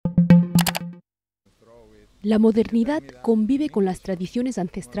La modernidad convive con las tradiciones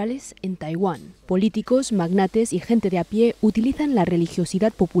ancestrales en Taiwán. Políticos, magnates y gente de a pie utilizan la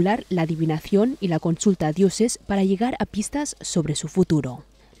religiosidad popular, la adivinación y la consulta a dioses para llegar a pistas sobre su futuro.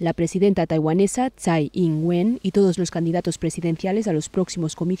 La presidenta taiwanesa Tsai Ing-wen y todos los candidatos presidenciales a los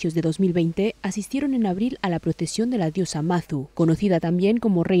próximos comicios de 2020 asistieron en abril a la procesión de la diosa Mathu, conocida también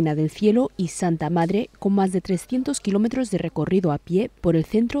como Reina del Cielo y Santa Madre, con más de 300 kilómetros de recorrido a pie por el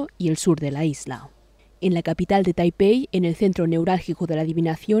centro y el sur de la isla. En la capital de Taipéi, en el centro neurálgico de la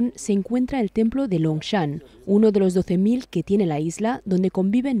adivinación, se encuentra el templo de Longshan, uno de los 12.000 que tiene la isla, donde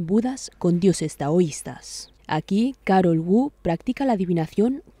conviven budas con dioses taoístas. Aquí, Carol Wu practica la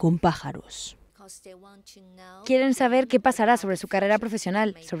adivinación con pájaros. Quieren saber qué pasará sobre su carrera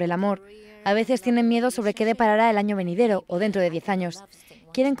profesional, sobre el amor. A veces tienen miedo sobre qué deparará el año venidero o dentro de 10 años.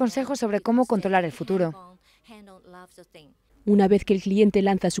 Quieren consejos sobre cómo controlar el futuro. Una vez que el cliente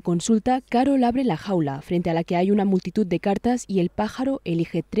lanza su consulta, Carol abre la jaula, frente a la que hay una multitud de cartas y el pájaro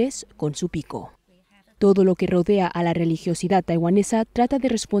elige 3 con su pico. Todo lo que rodea a la religiosidad taiwanesa trata de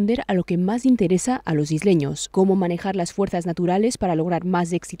responder a lo que más interesa a los isleños: cómo manejar las fuerzas naturales para lograr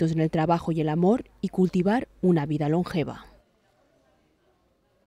más éxitos en el trabajo y el amor y cultivar una vida longeva.